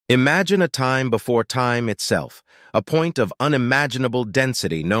Imagine a time before time itself, a point of unimaginable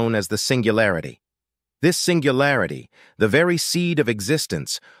density known as the singularity. This singularity, the very seed of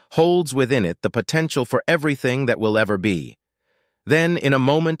existence, holds within it the potential for everything that will ever be. Then, in a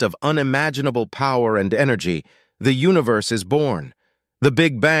moment of unimaginable power and energy, the universe is born. The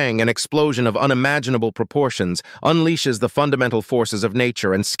Big Bang, an explosion of unimaginable proportions, unleashes the fundamental forces of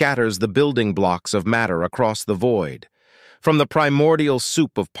nature and scatters the building blocks of matter across the void. From the primordial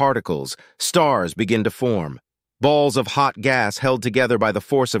soup of particles, stars begin to form. Balls of hot gas held together by the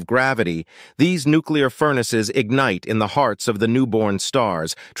force of gravity, these nuclear furnaces ignite in the hearts of the newborn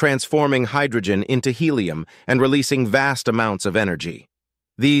stars, transforming hydrogen into helium and releasing vast amounts of energy.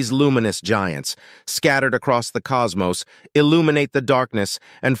 These luminous giants, scattered across the cosmos, illuminate the darkness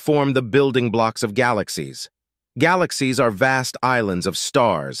and form the building blocks of galaxies. Galaxies are vast islands of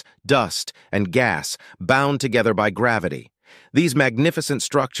stars, dust, and gas bound together by gravity. These magnificent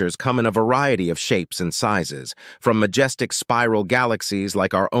structures come in a variety of shapes and sizes, from majestic spiral galaxies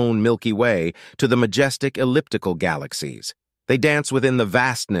like our own Milky Way to the majestic elliptical galaxies. They dance within the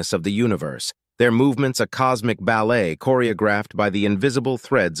vastness of the universe, their movements a cosmic ballet choreographed by the invisible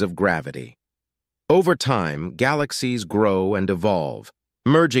threads of gravity. Over time, galaxies grow and evolve,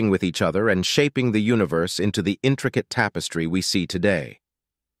 merging with each other and shaping the universe into the intricate tapestry we see today.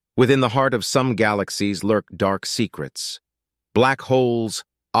 Within the heart of some galaxies lurk dark secrets. Black holes,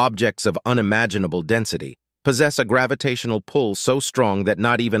 objects of unimaginable density, possess a gravitational pull so strong that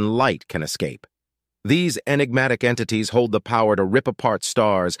not even light can escape. These enigmatic entities hold the power to rip apart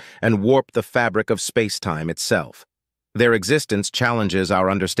stars and warp the fabric of space-time itself. Their existence challenges our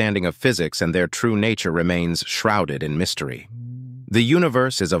understanding of physics, and their true nature remains shrouded in mystery. The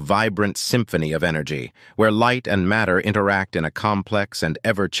universe is a vibrant symphony of energy, where light and matter interact in a complex and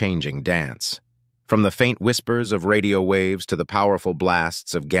ever-changing dance. From the faint whispers of radio waves to the powerful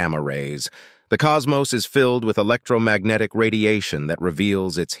blasts of gamma rays, the cosmos is filled with electromagnetic radiation that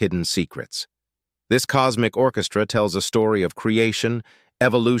reveals its hidden secrets. This cosmic orchestra tells a story of creation,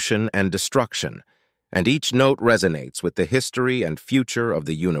 evolution, and destruction, and each note resonates with the history and future of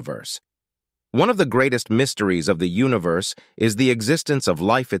the universe. One of the greatest mysteries of the universe is the existence of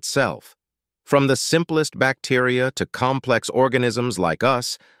life itself. From the simplest bacteria to complex organisms like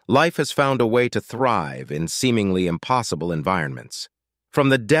us, life has found a way to thrive in seemingly impossible environments. From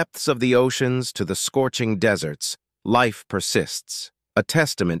the depths of the oceans to the scorching deserts, life persists, a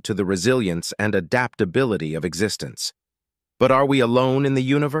testament to the resilience and adaptability of existence. But are we alone in the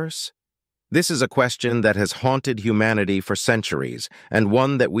universe? This is a question that has haunted humanity for centuries, and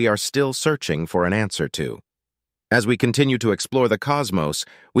one that we are still searching for an answer to. As we continue to explore the cosmos,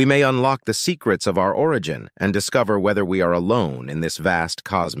 we may unlock the secrets of our origin and discover whether we are alone in this vast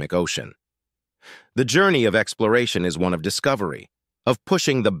cosmic ocean. The journey of exploration is one of discovery, of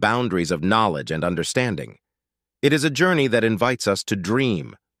pushing the boundaries of knowledge and understanding. It is a journey that invites us to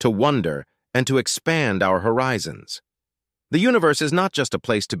dream, to wonder, and to expand our horizons. The universe is not just a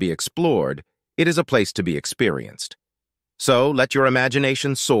place to be explored, it is a place to be experienced. So let your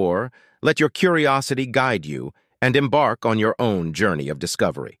imagination soar, let your curiosity guide you, and embark on your own journey of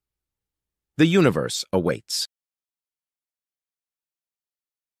discovery. The universe awaits.